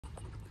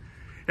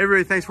Hey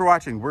everybody, thanks for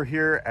watching. We're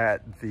here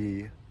at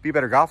the Be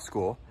Better Golf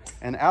School,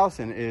 and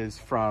Allison is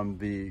from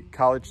the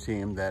college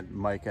team that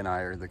Mike and I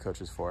are the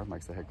coaches for.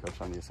 Mike's the head coach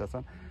on the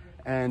assistant,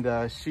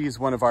 and she's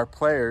one of our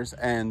players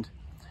and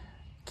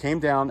came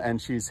down,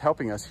 and she's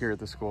helping us here at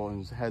the school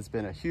and has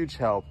been a huge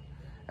help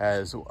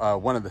as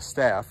one of the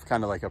staff,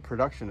 kind of like a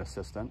production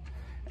assistant.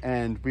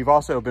 And we've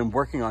also been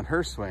working on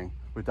her swing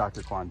with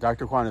Dr. Kwon.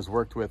 Dr. Kwon has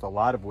worked with a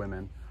lot of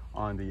women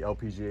on the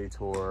LPGA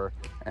Tour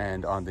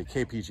and on the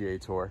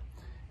KPGA Tour.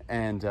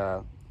 And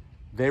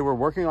they were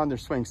working on their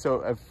swing.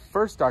 So at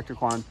first, Dr.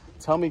 Kwon,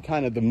 tell me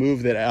kind of the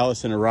move that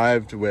Allison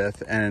arrived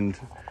with, and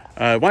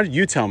why don't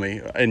you tell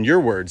me in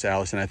your words,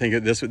 Allison? I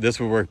think this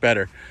would work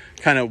better.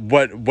 Kind of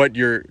what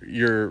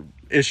your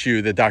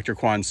issue that Dr.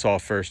 Kwon saw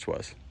first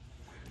was.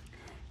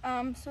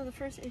 So the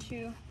first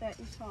issue that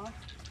you saw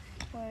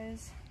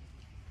was.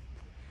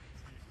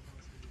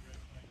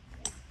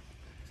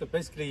 So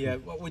basically,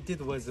 what we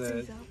did was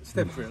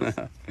step drills.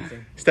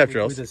 Step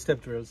drills. With the step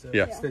drills,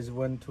 yeah. Stage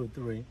 1, 2,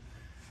 3.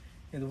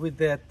 And with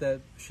that,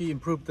 she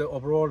improved the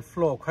overall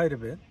flow quite a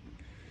bit.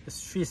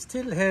 She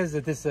still has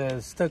this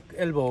stuck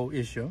elbow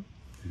issue.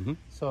 Mm-hmm.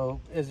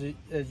 So as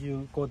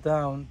you go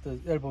down, the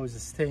elbow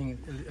is staying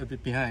a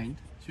bit behind.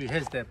 She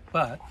has that,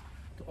 but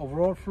the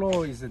overall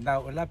flow is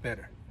now a lot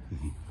better.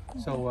 Mm-hmm.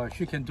 So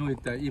she can do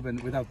it even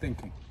without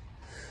thinking.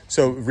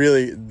 So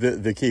really,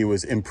 the key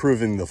was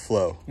improving the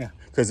flow. Yeah.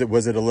 Because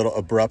was it a little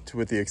abrupt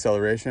with the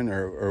acceleration,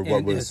 or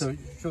what was? Yeah,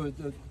 so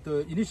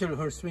the initial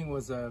her swing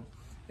was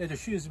as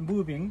she is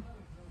moving,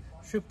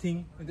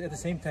 shifting, and at the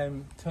same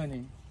time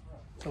turning.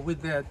 So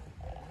with that,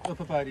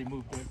 upper body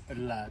moved a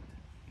lot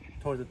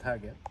toward the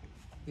target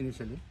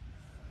initially.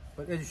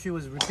 But as she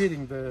was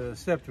repeating the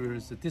step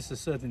drills, this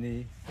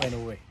certainly went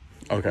away.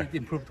 Okay. It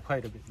improved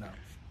quite a bit now.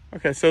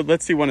 Okay, so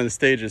let's see one of the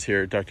stages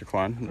here, Dr.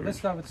 Kwon. So let's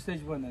start with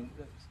stage 1. And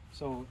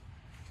so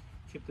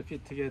keep the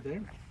feet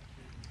together.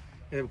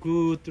 Have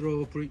good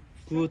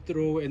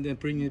throw, and then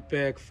bring it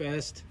back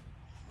fast.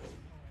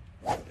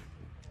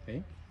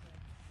 Okay.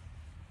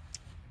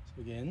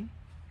 So again.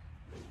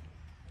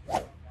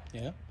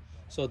 Yeah.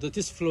 So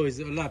this flow is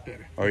a lot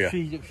better. Oh yeah.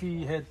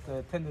 She had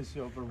a tendency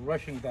of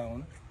rushing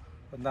down,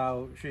 but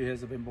now she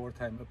has a bit more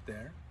time up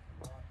there.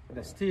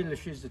 But still,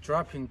 she's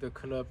dropping the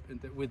club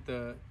with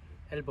the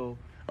elbow.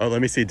 Oh,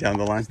 let me see down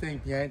the line. Staying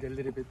behind a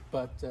little bit,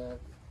 but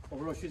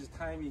overall she's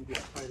timing this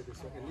quite a bit,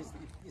 so at least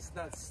it's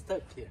not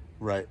stuck here.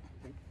 Right.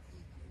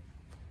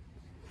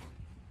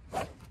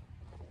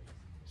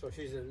 So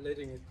she's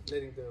letting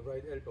the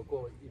right elbow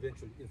go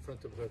eventually in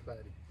front of her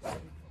body.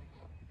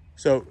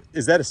 So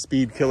is that a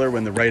speed killer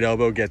when the right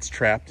elbow gets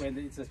trapped? When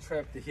it's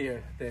trapped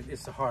here, then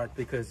it's hard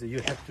because you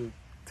have to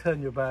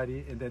turn your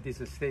body, and then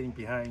this is staying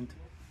behind.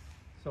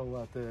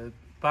 So the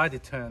body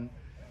turn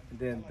and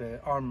then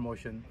the arm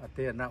motion,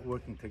 they are not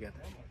working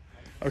together.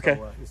 Okay.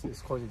 So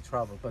it's causing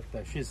trouble, but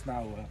she's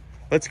now...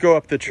 let's go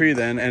up the tree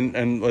then,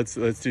 and let's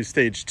do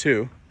stage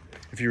 2,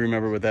 if you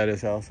remember what that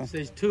is, Allison.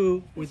 Stage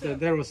 2 with the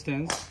narrow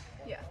stance.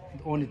 Yeah.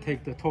 Only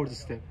take the towards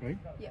step, right?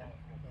 Yeah.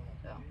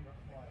 So.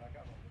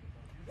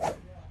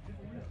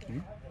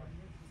 Okay.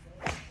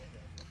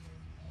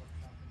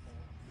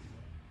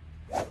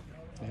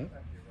 Yeah.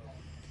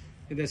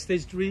 And then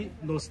stage 3,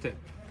 no step.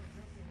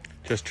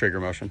 Just trigger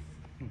motion.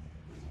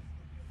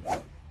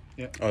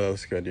 Yeah. Oh, that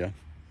looks good, yeah.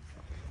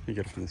 You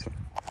get it from this one.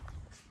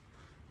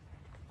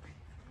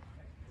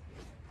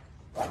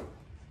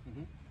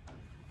 Mm-hmm.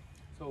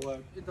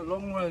 So in the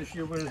long run,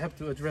 she will have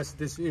to address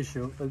this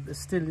issue, but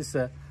still is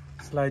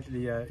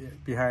slightly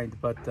behind.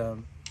 But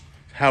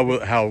how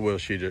will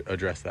she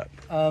address that?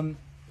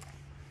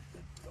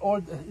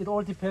 It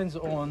all depends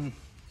on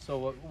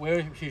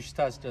where she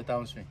starts the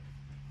downswing.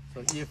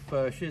 So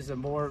if she's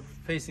more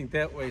facing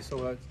that way,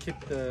 so keep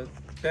the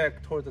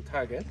back toward the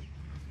target.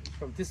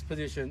 From this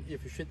position,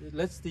 if she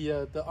lets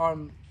the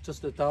arm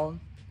just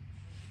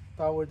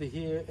downward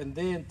here and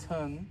then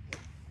turn,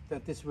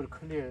 that this will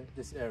clear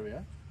this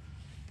area.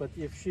 But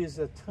if she's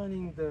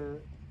turning the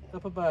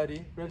upper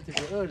body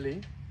relatively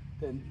early,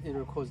 then it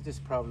will cause this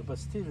problem. But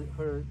still,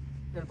 her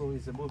elbow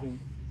is moving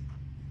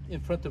in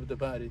front of the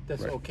body.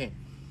 That's right. Okay.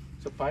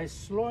 So by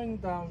slowing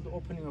down the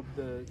opening of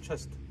the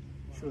chest,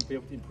 she will be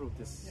able to improve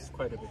this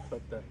quite a bit.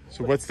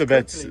 So what's the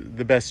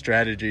best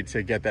strategy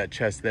to get that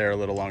chest there a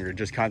little longer?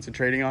 Just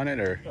concentrating on it,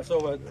 or?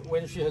 So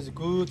when she has a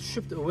good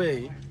shift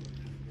away,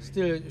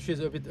 still she's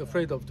a bit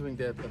afraid of doing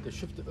that, but the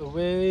shift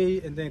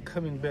away and then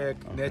coming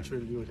back, okay.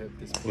 Naturally you will have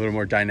this. A little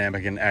more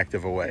dynamic and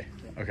active away.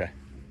 Yeah. Okay.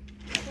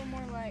 A little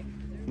more like.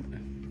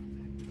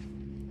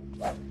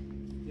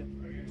 Yeah.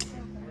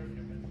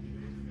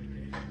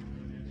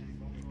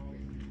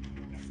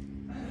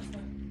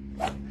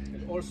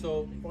 And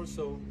also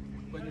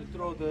when you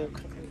throw the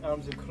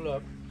arms and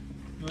club,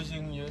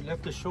 using your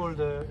left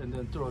shoulder and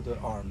then throw the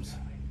arms,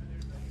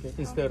 okay?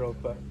 Instead of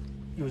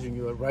using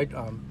your right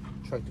arm,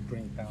 try to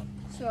bring it down.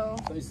 So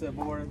it's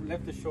more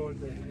left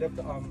shoulder, left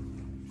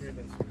arm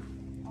driven.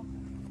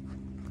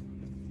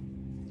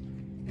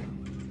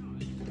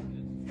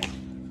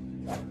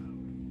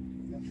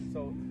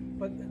 So,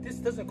 but this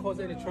doesn't cause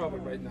any trouble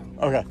right now.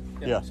 Okay.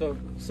 Yeah. So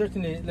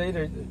certainly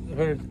later,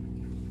 her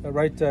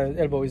right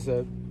elbow is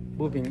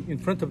moving in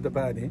front of the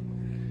body,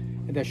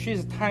 and then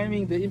she's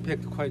timing the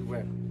impact quite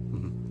well.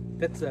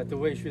 That's the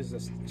way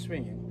she's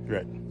swinging.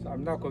 Right. So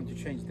I'm not going to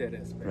change that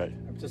aspect. Right.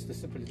 I'm just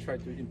simply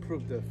trying to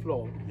improve the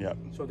flow. Yeah.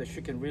 So that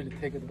she can really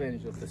take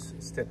advantage of the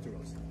step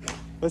throws.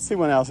 Let's see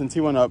one, Allison. Tee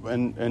one up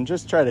and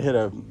just try to hit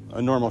a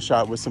normal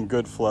shot with some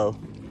good flow.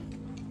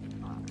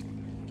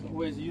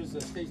 Always use the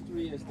stage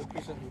 3 as the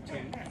cushion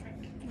routine.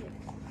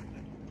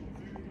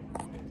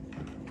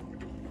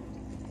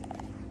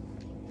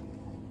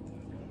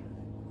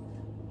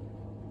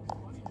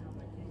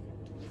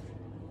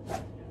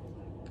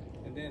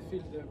 And then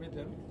feel the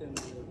rhythm, then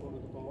follow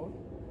the ball.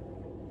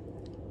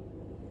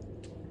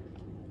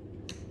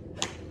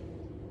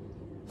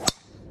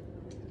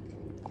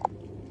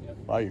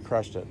 Wow, you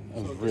crushed it.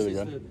 That was really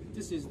good.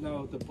 This is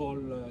now the ball,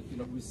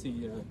 we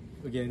see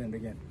again and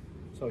again.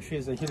 So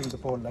she's hitting the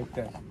ball like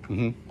that.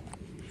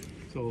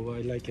 So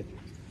I like it.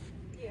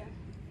 Yeah.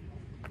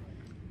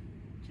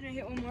 Should I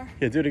hit one more?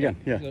 Yeah, do it again.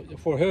 Yeah.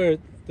 For her,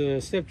 the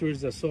step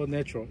drills are so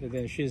natural, and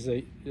then she's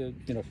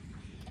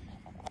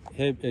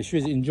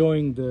she's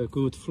enjoying the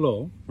good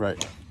flow.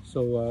 Right.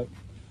 So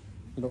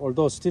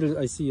although still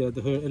I see her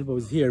elbow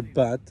is here,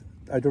 but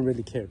I don't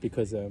really care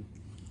because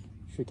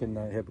she can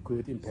have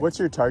good impact. What's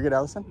your target,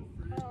 Allison?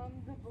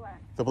 The black.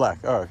 The black.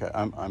 Oh, okay.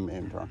 I'm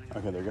aimed wrong.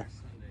 Okay, there you go.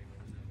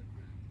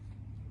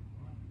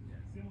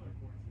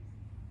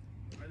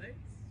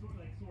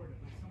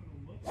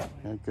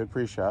 Yeah, good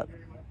pre-shot.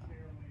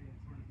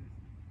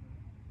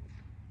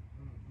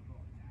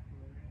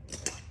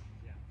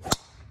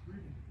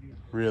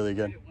 Really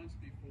good.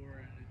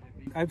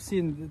 I've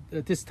seen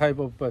this type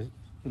of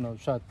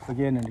shot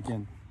again and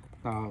again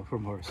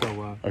from her.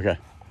 So Okay.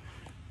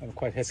 I'm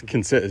quite happy.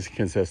 It's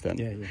consistent.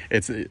 Yeah, yeah.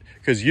 It's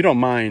because you don't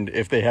mind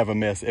if they have a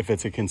miss. If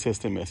it's a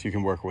consistent miss, you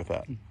can work with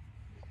that.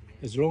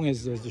 As long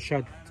as the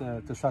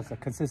shots are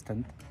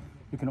consistent,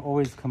 you can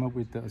always come up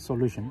with a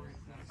solution.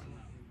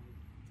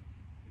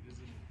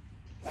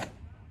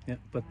 Yeah,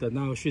 but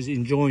now she's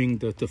enjoying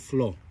the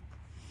flow.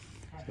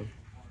 So.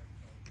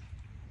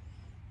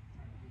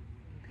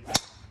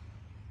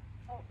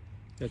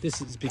 Yeah,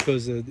 this is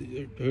because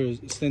her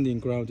standing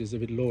ground is a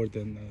bit lower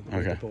than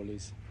the ball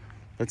is.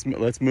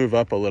 Let's move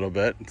up a little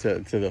bit to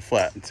the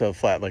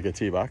flat like a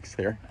tee box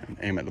here, and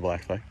aim at the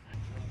black flag.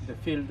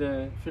 Feel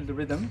the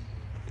rhythm.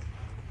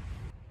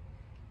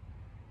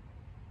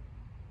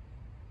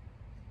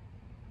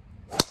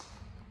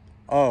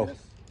 Oh, Yes.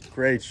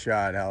 great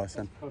shot,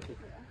 Allison. Perfect.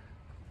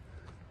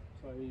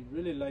 So I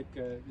really like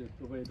the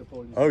way the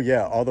ball is. Oh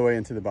yeah, all the way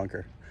into the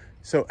bunker.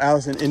 So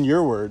Allison, in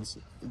your words,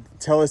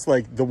 tell us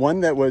like the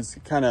one that was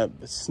kind of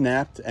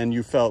snapped and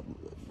you felt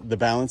the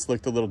balance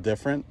looked a little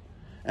different,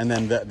 and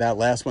then that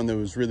last one that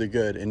was really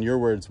good. In your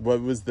words,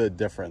 what was the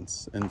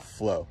difference in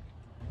flow?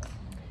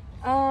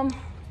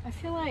 I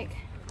feel like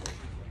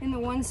in the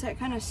ones that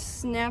kind of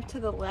snap to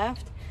the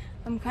left,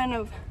 I'm kind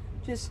of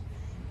just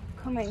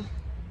coming.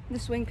 The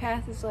swing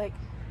path is like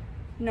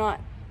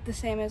not the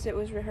same as it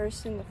was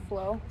rehearsed in the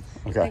flow,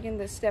 like in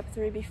the step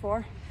 3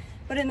 before.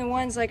 But in the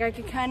ones like I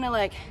could kind of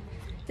like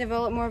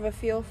develop more of a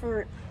feel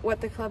for what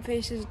the club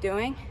face is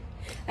doing,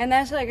 and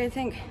that's like I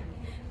think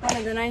one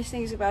of the nice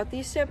things about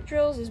these step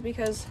drills is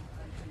because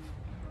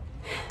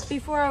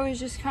before I was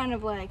just kind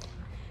of like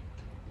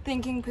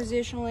thinking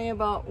positionally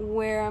about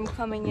where I'm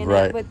coming in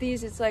at, but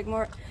these it's like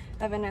more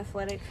of an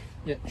athletic.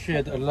 Yeah, she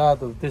had a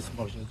lot of this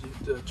motion.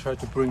 Try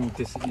to bring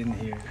this in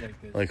here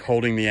like this. Like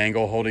holding the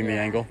angle, the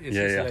angle. It's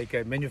just like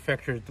a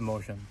manufactured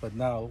motion. But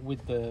now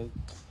with the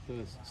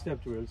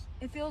step drills,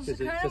 it feels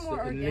just kind of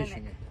more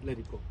unleashing organic. it, let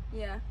it go.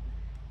 Yeah.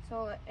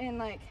 So and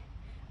like,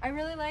 I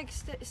really like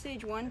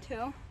stage 1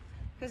 too,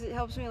 because it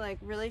helps me like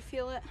really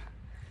feel it.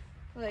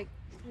 Like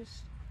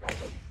just.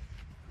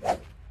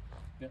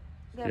 Yeah.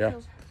 That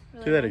feels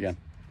really Do that nice. again.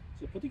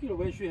 So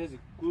particularly when she has a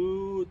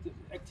good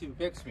active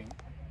backswing,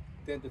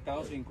 then the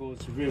downswing goes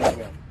really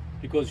well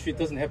because she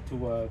doesn't have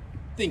to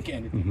think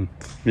anything.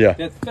 Yeah.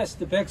 That fast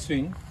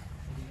backswing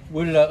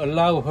will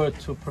allow her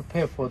to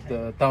prepare for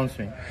the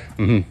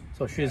downswing.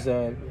 So she's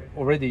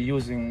already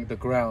using the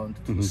ground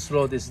to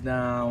slow this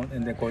down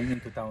and then going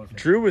into downswing.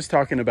 Drew was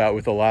talking about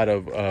with a lot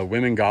of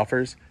women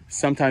golfers,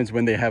 sometimes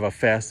when they have a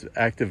fast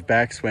active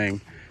backswing,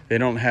 they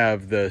don't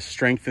have the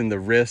strength in the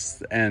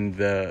wrists and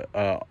the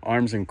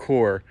arms and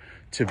core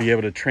to be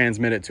able to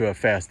transmit it to a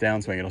fast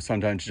downswing. It'll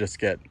sometimes just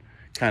get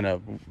kind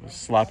of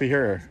sloppy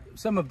here. Or?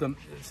 Some of them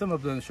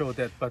show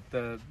that, but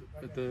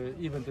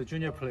even the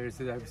junior players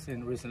that I've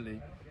seen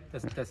recently,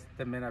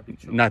 that may not be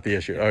true. Not the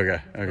issue. Okay.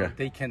 So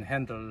they can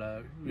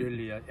handle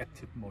really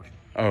active motion.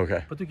 Oh,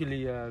 okay.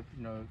 Particularly, there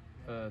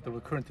were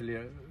currently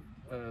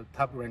a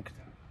top-ranked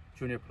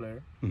junior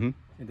player in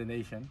the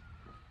nation.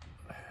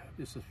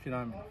 This is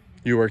phenomenal.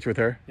 You worked with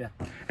her? Yeah.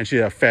 And she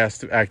had a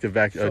fast, active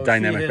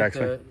dynamic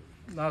backswing?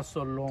 Not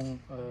so long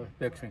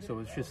backswing,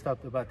 so she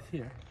stopped about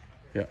here.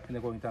 Yeah. And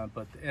then going down,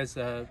 but as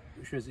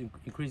she was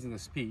increasing the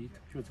speed,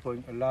 she was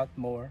going a lot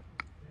more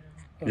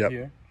up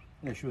here.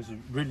 she was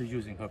really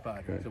using her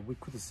body. So we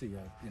could see,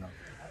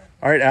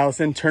 All right,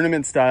 Allison,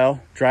 tournament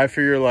style, drive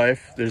for your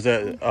life. There's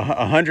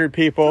 100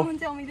 people. Don't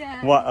tell me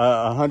that.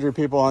 100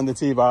 people on the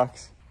tee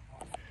box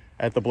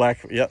at the black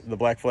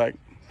flag.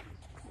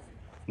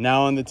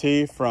 Now on the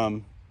tee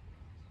from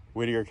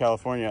Whittier,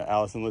 California,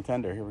 Allison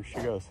Latender. Here she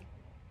goes.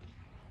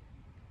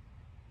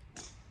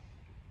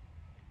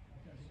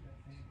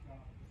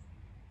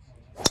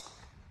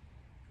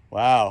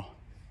 Wow.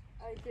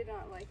 I did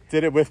not like that.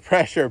 Did it with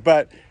pressure,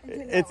 but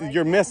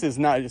your miss is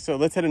not. So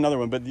let's hit another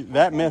one, but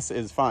that miss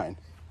is fine.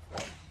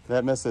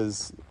 That miss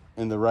is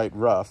in the right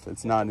rough.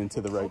 It's not into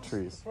the right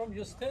trees. From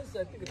your stance,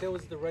 I think that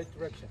was the right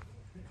direction.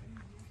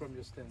 From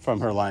your stance.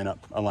 From her alignment.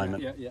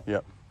 Yeah.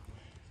 Yep.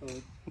 So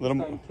A little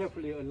more,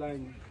 carefully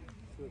align.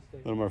 a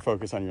little more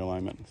focus on your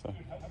alignment. So.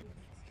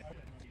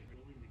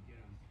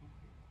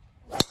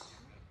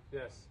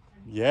 Yes.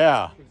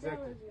 Yeah.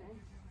 Exactly.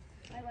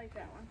 I like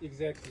that one.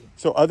 Exactly.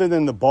 So other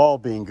than the ball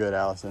being good,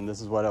 Allison, this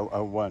is what I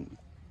want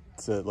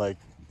to like.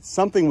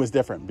 Something was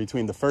different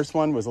between the first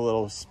one was a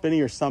little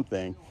spinny or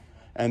something,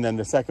 and then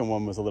the second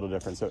one was a little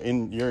different. So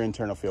in your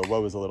internal field,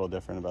 what was a little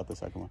different about the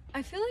second one?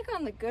 I feel like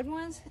on the good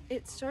ones,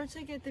 it starts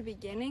like at the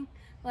beginning,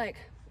 like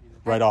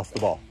Right off the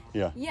ball.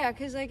 Yeah. yeah,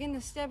 because like in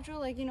the step drill,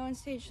 like in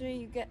stage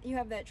 3, you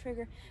have that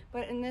trigger,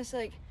 but in this,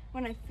 like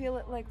when I feel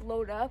it like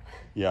load up,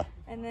 Yeah.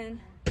 and then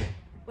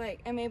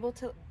like I'm able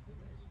to,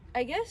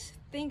 I guess,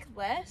 think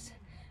less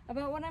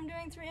about what I'm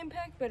doing through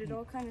impact, but it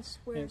all kind of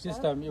squares This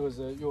up. time it was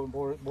you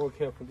were more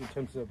careful in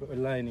terms of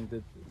aligning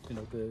the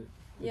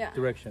Yeah.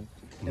 direction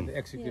and the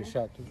execute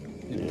shot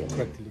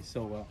correctly.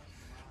 So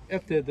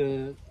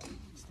after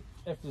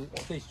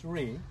stage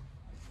 3,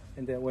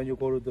 and then when you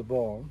go to the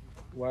ball,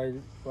 while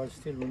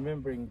still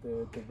remembering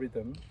the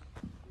rhythm,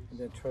 and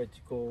then try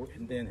to go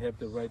and then have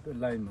the right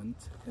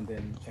alignment and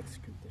then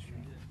execute the shot.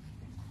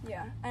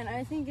 Yeah, and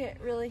I think it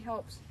really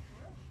helps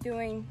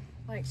doing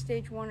like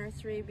stage 1 or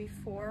 3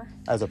 before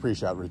As a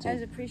pre-shot routine.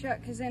 as a pre-shot,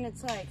 because then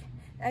it's like,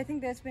 I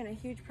think that's been a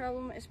huge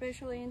problem,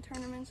 especially in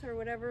tournaments or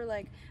whatever.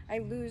 Like I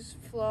lose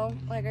flow.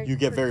 Like You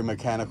get very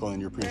mechanical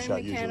in your very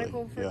pre-shot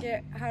mechanical, usually.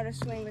 forget how to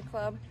swing the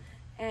club,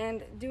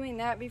 and doing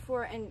that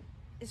before, and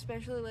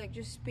especially like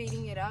just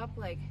speeding it up,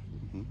 like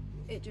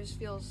it just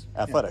feels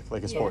Athletic,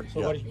 like a sport.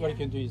 So Yeah. what you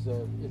can do is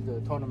in the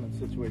tournament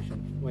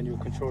situation, when you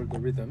control the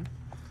rhythm,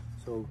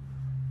 so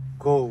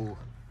go,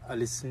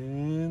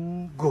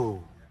 Allison,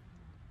 go.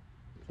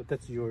 So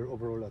that's your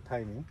overall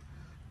timing.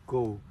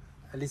 Go,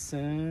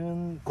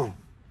 Allison, go.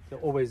 So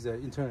always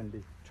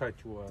internally try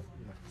to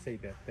say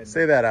that. Then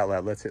Say that out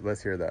loud. Let's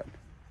hear that.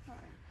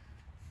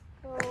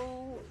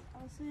 go,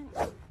 Allison,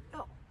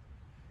 go.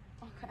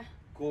 Okay.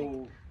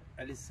 Go,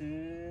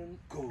 Allison,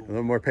 go. A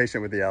little more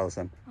patient with the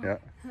Allison. Yeah.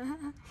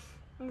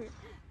 Okay.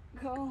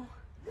 Go,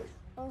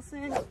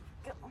 Allison,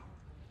 go.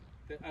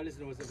 The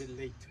Allison was a bit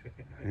late.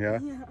 Yeah.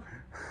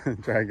 Yeah.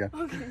 Try again.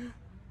 Okay.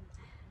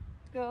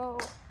 Go,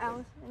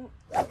 Allison,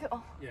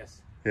 go.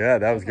 Yes. Yeah,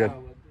 that was good.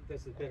 Now,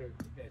 that's a better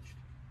edge.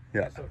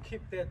 Yeah. So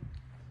keep that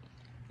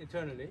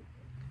internally,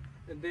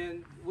 and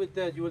then with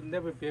that you will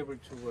never be able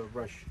to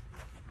rush,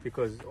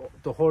 because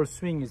the whole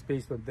swing is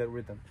based on that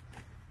rhythm.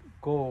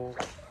 Go,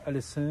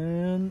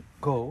 Allison,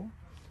 go.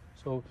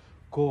 So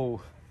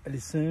go,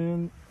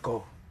 Allison,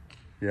 go.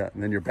 Yeah,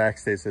 and then your back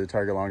stays to the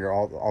target longer,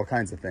 all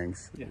kinds of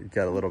things. Yeah. You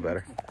get a little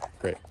better.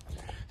 Great.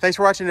 Thanks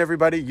for watching,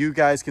 everybody. You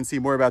guys can see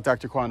more about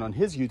Dr. Kwon on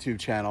his YouTube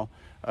channel.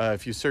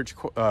 If you search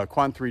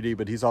Kwon 3D,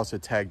 but he's also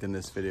tagged in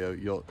this video,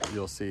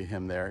 you'll see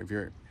him there. If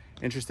you're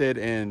interested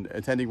in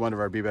attending one of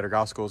our Be Better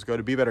Golf schools, go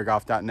to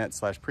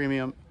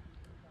bebettergolf.net/premium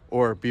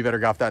or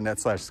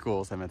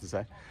bebettergolf.net/schools, I meant to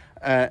say.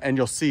 And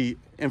you'll see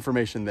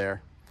information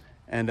there.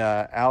 And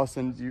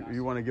Allison,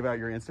 you want to give out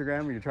your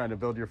Instagram? Are you trying to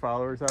build your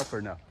followers up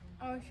or no?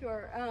 Oh,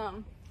 sure.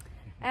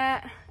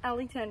 At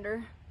Allie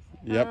Tender.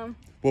 Yep.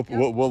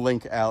 We'll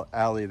link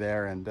Allie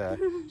there, and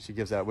she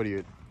gives out, what do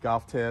you,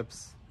 golf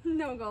tips?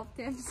 No golf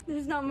tips.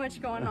 There's not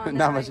much going on.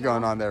 Not much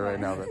going on there right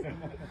now. But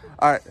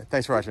all right.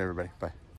 Thanks for watching, everybody. Bye.